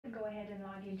ahead and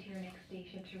log into your next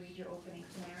station to read your opening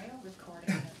scenario. Recording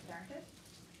has started.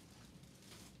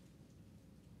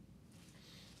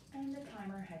 And the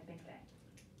timer has been set.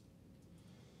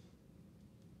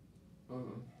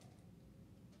 Oh.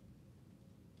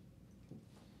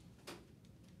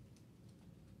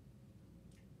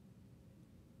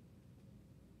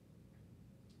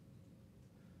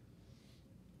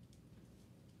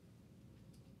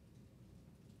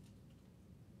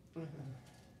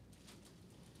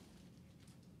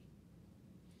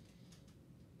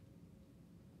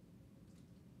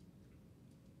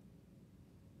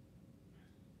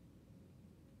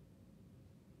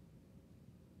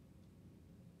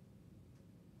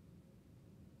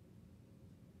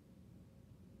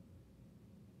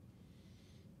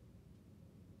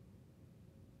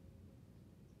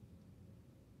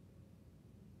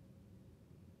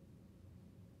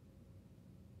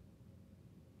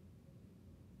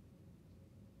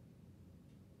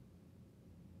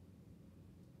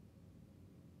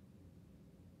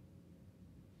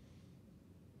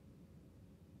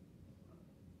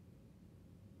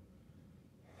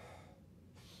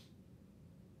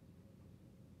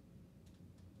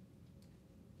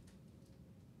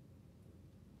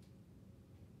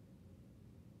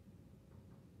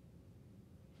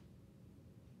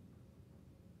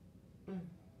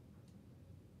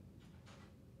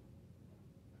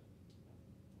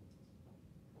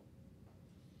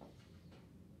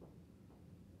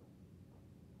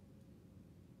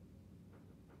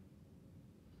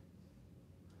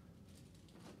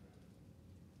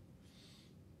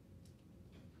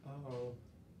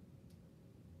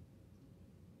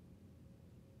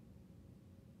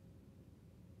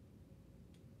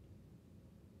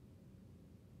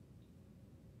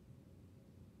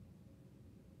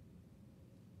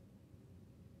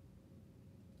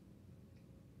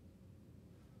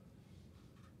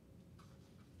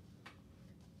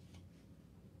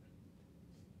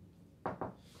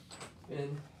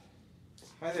 And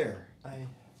Hi there. I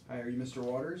Hi, are you Mr.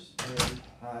 Waters? am,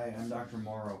 Hi, I'm Dr.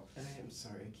 Morrow. I am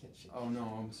sorry, I can't shake. Oh no,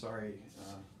 I'm sorry.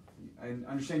 I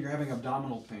understand you're having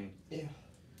abdominal pain. Yeah.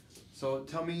 So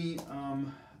tell me,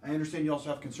 I understand you also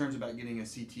have concerns about getting a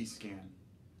CT scan.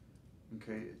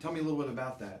 Okay, tell me a little bit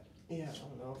about that. Yeah, I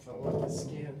don't know if I want the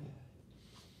scan.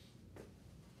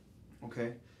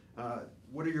 Okay,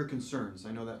 what are your concerns?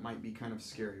 I know that might be kind of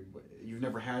scary, but you've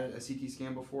never had a CT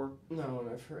scan before? No, and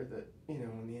I've heard that,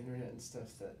 on the internet and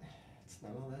stuff that it's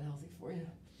not all that healthy for you.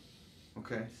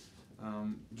 Okay,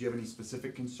 do you have any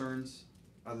specific concerns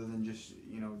other than just,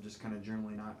 just kind of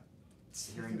generally not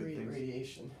hearing good things?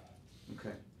 Radiation.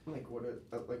 Okay. Like what are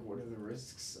the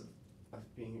risks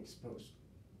of being exposed?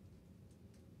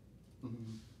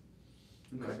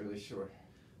 Mm-hmm. Okay. Not really sure.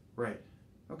 Right.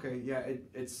 Okay. Yeah.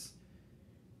 Has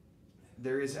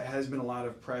been a lot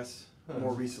of press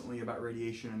more recently about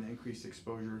radiation and the increased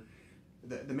exposure.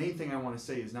 The main thing I want to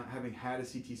say is not having had a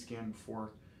CT scan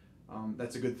before.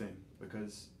 That's a good thing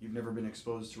because you've never been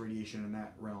exposed to radiation in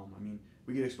that realm. I mean,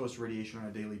 we get exposed to radiation on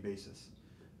a daily basis,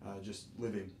 just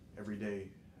living every day.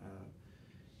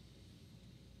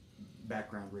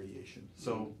 Background radiation.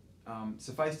 So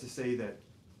suffice to say that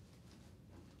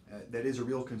that is a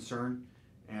real concern,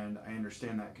 and I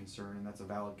understand that concern, and that's a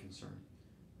valid concern.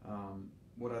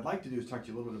 What I'd like to do is talk to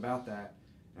you a little bit about that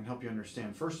and help you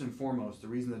understand. First and foremost, the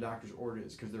reason the doctors ordered it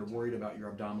is because they're worried about your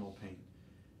abdominal pain,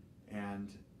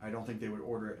 and I don't think they would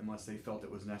order it unless they felt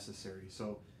it was necessary.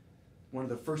 So one of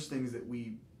the first things that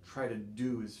we try to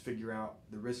do is figure out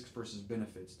the risks versus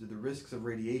benefits. Do the risks of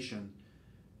radiation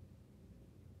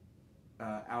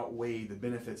outweigh the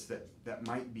benefits that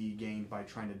might be gained by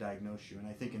trying to diagnose you? And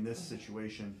I think in this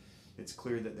situation, it's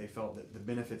clear that they felt that the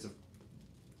benefits of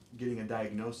getting a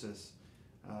diagnosis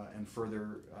and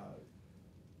further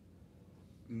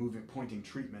pointing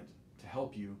treatment to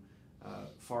help you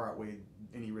far outweigh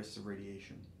any risks of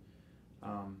radiation.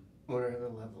 What are the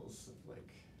levels of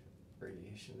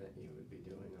radiation that you would be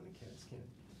doing on a CAT scan?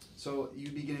 So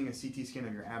you'd be getting a CT scan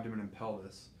of your abdomen and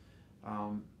pelvis.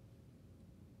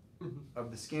 Of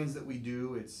the scans that we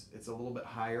do, it's a little bit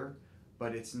higher,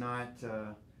 but it's not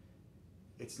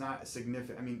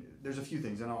significant. I mean, there's a few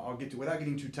things, and I'll get to, without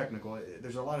getting too technical,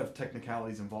 there's a lot of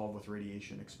technicalities involved with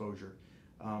radiation exposure.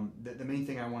 The main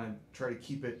thing I want to try to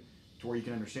keep it to where you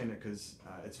can understand it, because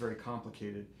it's very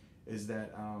complicated, is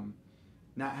that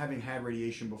not having had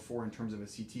radiation before in terms of a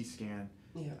CT scan,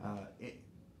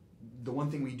 the one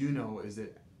thing we do know is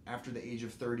that after the age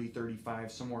of 30,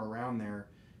 35, somewhere around there,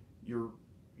 your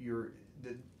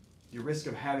risk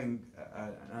of having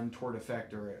an untoward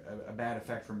effect or a bad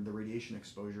effect from the radiation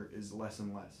exposure is less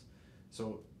and less.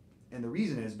 So, and the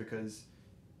reason is because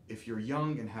if you're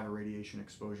young and have a radiation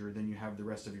exposure, then you have the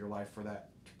rest of your life for that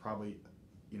to probably,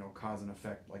 cause an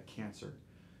effect like cancer.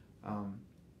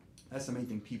 That's the main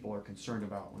thing people are concerned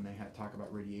about when they talk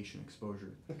about radiation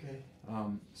exposure. Okay.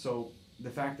 So the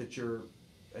fact that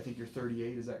I think you're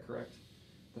 38, is that correct?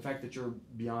 The fact that you're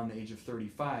beyond the age of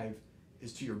 35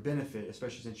 is to your benefit,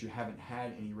 especially since you haven't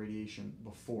had any radiation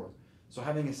before. So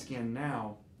having a scan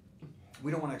now,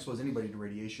 we don't want to expose anybody to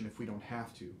radiation if we don't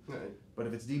have to. Right. But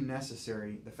if it's deemed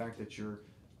necessary, the fact that you're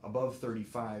above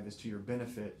 35 is to your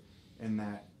benefit in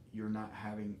that you're not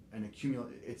having an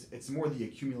it's more the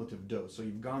accumulative dose. So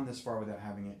you've gone this far without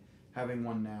having it. Having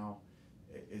one now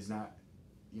is not,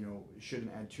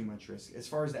 shouldn't add too much risk. As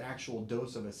far as the actual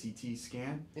dose of a CT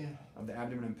scan of the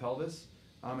abdomen and pelvis,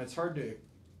 it's hard to,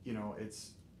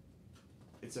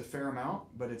 it's a fair amount,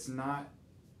 but it's not,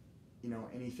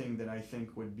 anything that I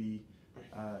think would be,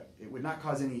 it would not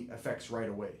cause any effects right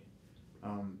away.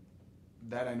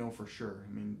 That I know for sure.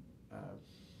 I mean,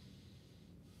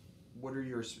 what are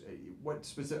your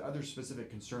other specific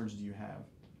concerns do you have?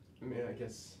 I mean, I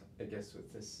guess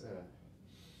with this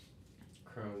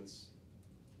Crohn's,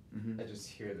 Mm-hmm. I just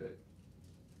hear that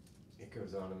it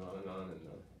goes on and on and on, and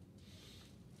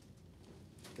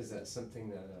is that something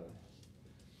that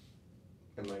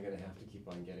am I gonna have to keep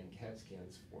on getting CAT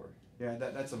scans for? Yeah,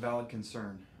 that's a valid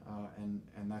concern, and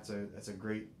that's a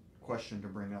great question to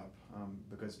bring up,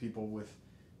 because people with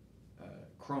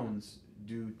Crohn's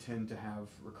do tend to have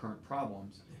recurrent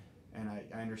problems, and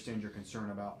I understand your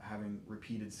concern about having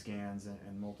repeated scans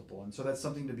and multiple, and so that's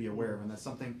something to be aware of, and that's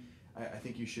something I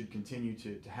think you should continue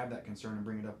to have that concern and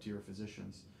bring it up to your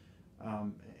physicians.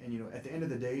 And at the end of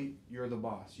the day, you're the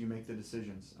boss. You make the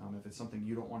decisions. If it's something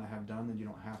you don't want to have done, then you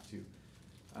don't have to.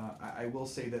 I will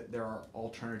say that there are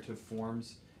alternative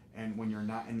forms, and when you're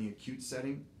not in the acute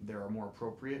setting, there are more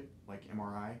appropriate, like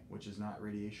MRI, which is not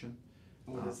radiation.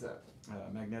 What is that?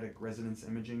 Magnetic resonance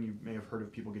imaging. You may have heard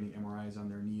of people getting MRIs on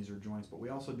their knees or joints, but we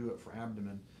also do it for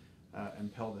abdomen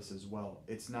and pelvis as well.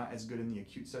 It's not as good in the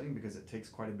acute setting because it takes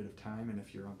quite a bit of time, and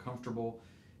if you're uncomfortable,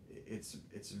 it's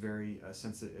very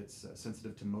sensitive. It's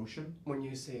sensitive to motion. When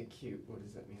you say acute, what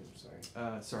does that mean? I'm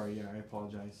sorry. Sorry, yeah, I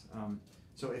apologize.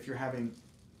 So if you're having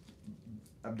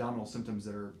abdominal symptoms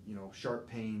that are, sharp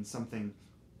pain, something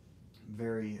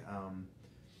very,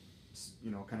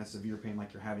 kind of severe pain like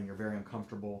you're very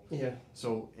uncomfortable. Yeah.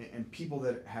 So, and people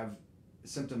that have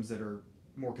symptoms that are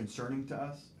more concerning to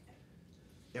us,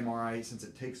 MRI, since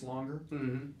it takes longer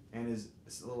and is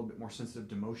a little bit more sensitive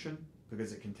to motion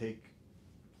because it can take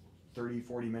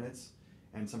 30-40 minutes,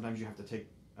 and sometimes you have to take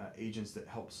agents that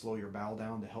help slow your bowel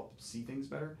down to help see things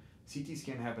better. CT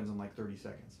scan happens in like 30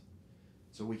 seconds.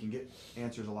 So we can get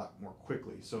answers a lot more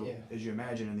quickly. So as you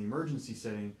imagine, in the emergency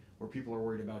setting where people are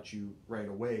worried about you right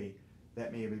away,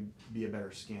 that may be a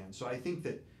better scan. So I think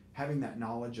that having that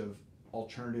knowledge of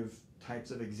alternative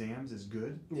types of exams is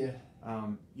good. Yeah.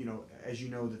 As you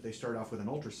know that they start off with an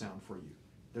ultrasound for you.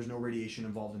 There's no radiation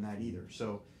involved in that either.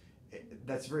 So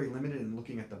that's very limited in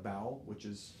looking at the bowel, which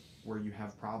is where you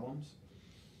have problems.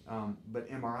 But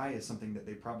MRI is something that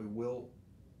they probably will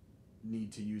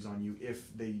need to use on you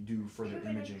if they do further 2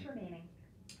 minutes imaging. remaining.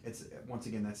 It's once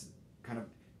again, that's kind of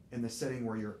in the setting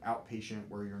where you're outpatient,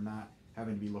 where you're not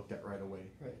having to be looked at right away.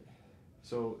 Right.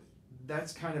 So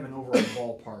that's kind of an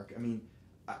overall ballpark. I mean,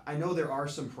 I know there are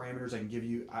some parameters I can give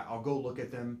you. I'll go look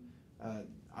at them.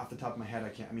 Off the top of my head, I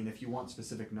can't. I mean, if you want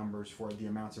specific numbers for the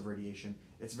amounts of radiation,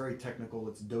 it's very technical.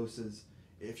 It's doses.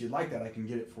 If you'd like that, I can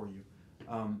get it for you.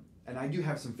 And I do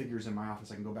have some figures in my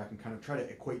office. I can go back and kind of try to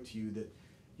equate to you that,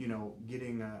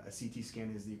 getting a CT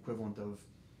scan is the equivalent of,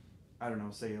 I don't know,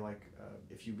 say like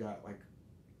if you got like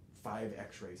 5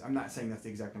 X-rays. I'm not saying that's the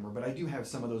exact number, but I do have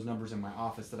some of those numbers in my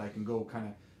office that I can go kind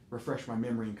of refresh my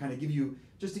memory and kind of give you,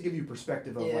 just to give you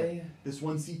perspective of this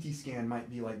one CT scan might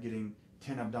be like getting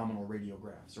 10 abdominal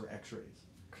radiographs or X-rays.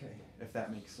 Okay. If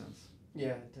that makes sense. Yeah,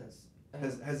 it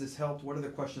does. Has this helped? What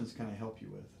other questions can I help you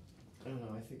with? I don't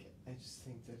know. I just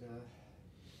think that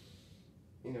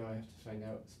I have to find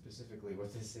out specifically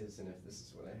what this is, and if this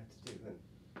is what I have to do, then.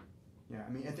 Yeah,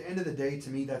 I mean, at the end of the day, to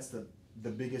me, that's the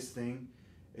biggest thing,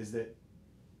 is that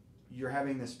you're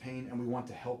having this pain, and we want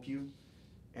to help you,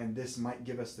 and this might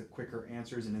give us the quicker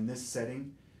answers. And in this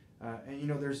setting,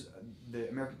 there's the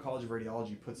American College of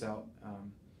Radiology puts out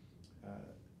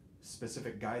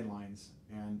specific guidelines,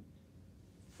 and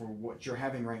for what you're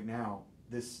having right now,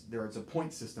 it's a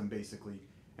point system basically,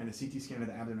 and a CT scan of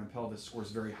the abdomen and pelvis scores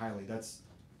very highly. That's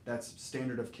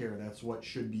standard of care. That's what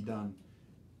should be done,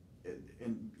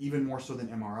 and even more so than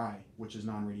MRI, which is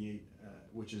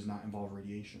which is not involve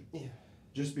radiation. Yeah.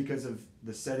 Just because of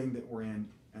the setting that we're in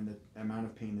and the amount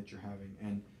of pain that you're having,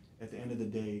 and at the end of the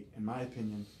day, in my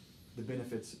opinion, the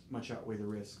benefits much outweigh the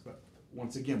risk. But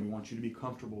once again, we want you to be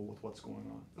comfortable with what's going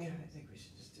on. Yeah, I think we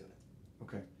should just do it.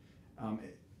 Okay.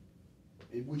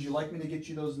 Would you like me to get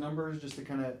you those numbers just to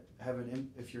kind of have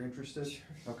if you're interested? Sure.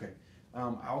 Okay.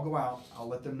 I'll go out, I'll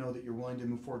let them know that you're willing to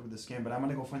move forward with the scan, but I'm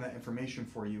gonna go find that information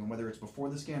for you, and whether it's before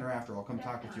the scan or after, I'll come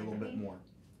talk with you a little bit more.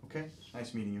 Okay?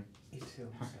 Nice meeting you. You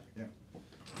too.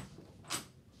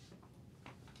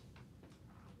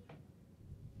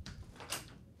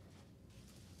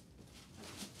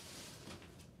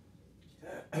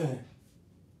 Yeah.